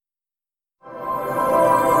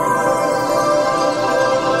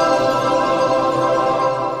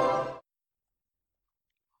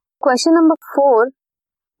Question number 4,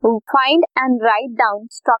 find and write down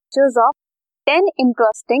structures of 10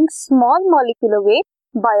 interesting small molecular weight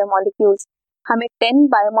biomolecules. हमें 10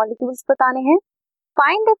 biomolecules बताने हैं।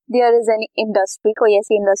 Find if there is any industry, कोई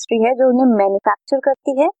ऐसी industry है जो उन्हें मैन्युफैक्चर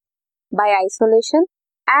करती है by isolation,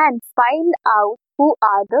 and find out who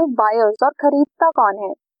are the buyers, और खरीदता कौन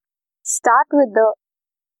है। Start with the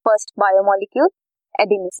first biomolecule,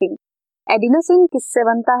 adenosine. Adenosine किससे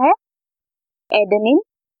बनता है? एडेनिन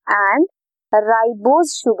एंड राइबोज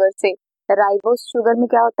शुगर से। राइबोज शुगर में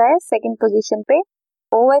क्या होता है? सेकंड पोजीशन पे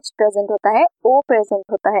OH प्रेजेंट होता है, O प्रेजेंट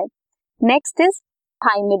होता है। Next is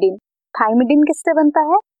थाइमिडिन। थाइमिडिन किससे बनता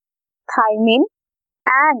है? Thymine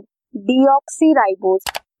and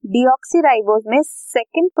deoxyribose. डीऑक्सीराइबोज में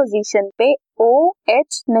सेकंड पोजीशन पे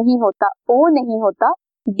OH नहीं होता, O नहीं होता,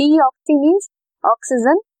 डीऑक्सी मींस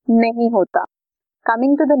ऑक्सीजन नहीं होता।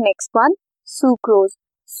 Coming to the next one, sucrose.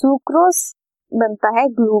 Sucrose बनता है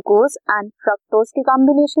ग्लूकोज एंड फ्रक्टोज के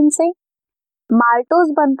कॉम्बिनेशन से।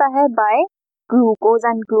 माल्टोज बनता है bye glucose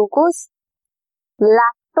and glucose.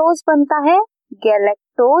 Lactose बनता है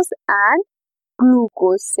गैलेक्टोज एंड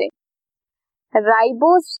ग्लूकोज से।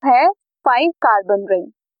 राइबोज है 5 कार्बन रिंग।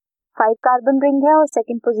 5 कार्बन रिंग है और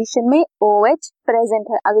सेकंड पोजीशन में OH प्रेजेंट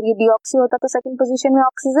है। अगर ये डीऑक्सी होता तो सेकंड पोजीशन में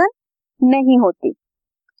ऑक्सीजन नहीं होती।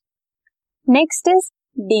 Next is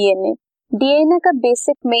DNA. डीएनए का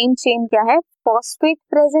बेसिक मेन चेन क्या है? फॉस्फेट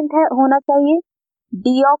प्रेजेंट है, होना चाहिए।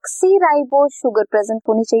 डीऑक्सीराइबोज शुगर प्रेजेंट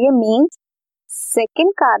होनी चाहिए, मींस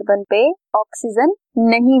सेकंड कार्बन पे ऑक्सीजन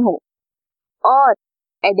नहीं हो। और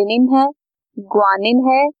एडेनिन है, ग्वानिन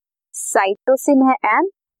है, साइटोसिन है एंड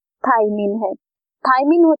थाइमिन है।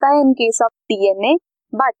 थाइमिन होता है in case of DNA,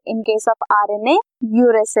 but in case of RNA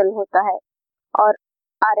uracil होता है। और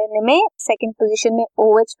आरएनए में सेकंड पोजीशन में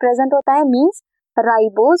OH प्रेजेंट होता है, मींस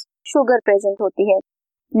राइबोज शुगर प्रेजेंट होती है।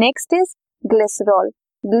 Next is glycerol.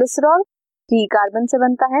 Glycerol 3 carbon से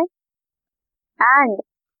बनता है and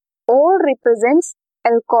O represents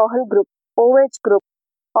alcohol group, OH group,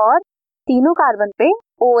 और तीनों कार्बन पे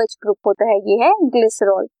OH ग्रुप होता है, ये है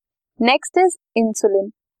glycerol. Next is insulin.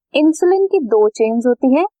 Insulin की 2 चेन्स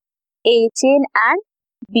होती हैं, A chain and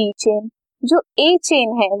B chain. जो A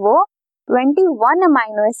चेन है वो 21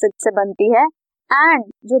 अमाइनो एसिड से बनती है एंड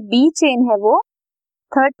जो B चेन है वो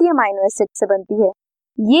 30 अमाइनो एसिड से बनती है।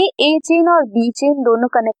 ये A चेन और B चेन दोनों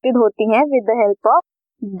कनेक्टेड होती हैं with the help of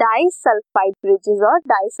disulphide bridges और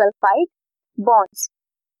disulphide bonds.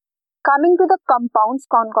 Coming to the compounds,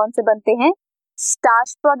 कौन कौन से बनते हैं?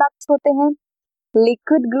 स्टार्च प्रोडक्ट्स होते हैं,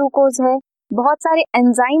 लिक्विड ग्लूकोज है, बहुत सारे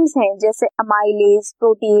एंजाइम्स हैं जैसे अमाइलेज,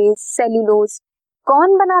 प्रोटीएज, सेल्यूलोज।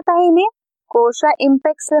 कौन बनाता है इन्हें? कोशा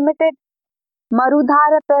impex limited,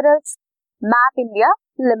 Marudhar apparels, map India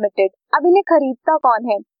limited. अब इन्हें खरीदता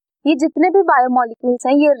कौन है? ये जितने भी बायोमोलिक्यूल्स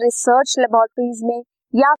हैं ये रिसर्च लेबोरेटरीज में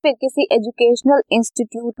या फिर किसी एजुकेशनल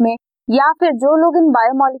इंस्टीट्यूट में, या फिर जो लोग इन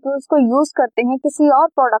बायोमोलिक्यूल्स को यूज करते हैं किसी और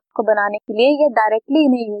प्रोडक्ट को बनाने के लिए या डायरेक्टली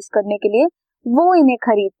इन्हें यूज करने के लिए, वो इन्हें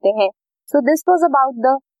खरीदते हैं। So this was about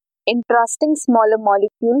the interesting smaller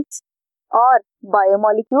molecules और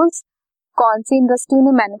बायोमोलिक्यूल्स। कौन सी इंडस्ट्री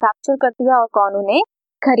उन्हें मैन्युफैक्चर करती है और कौन उन्हें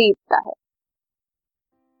खरीदता है।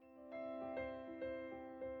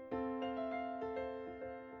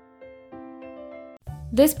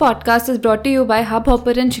 This podcast is brought to you by hub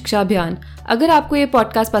hopper and Shiksha अभियान। अगर आपको ये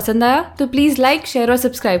पॉडकास्ट पसंद आया तो प्लीज़ लाइक, शेयर और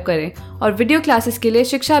सब्सक्राइब करें और वीडियो क्लासेस के लिए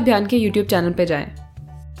शिक्षा अभियान के YouTube चैनल पर जाएं।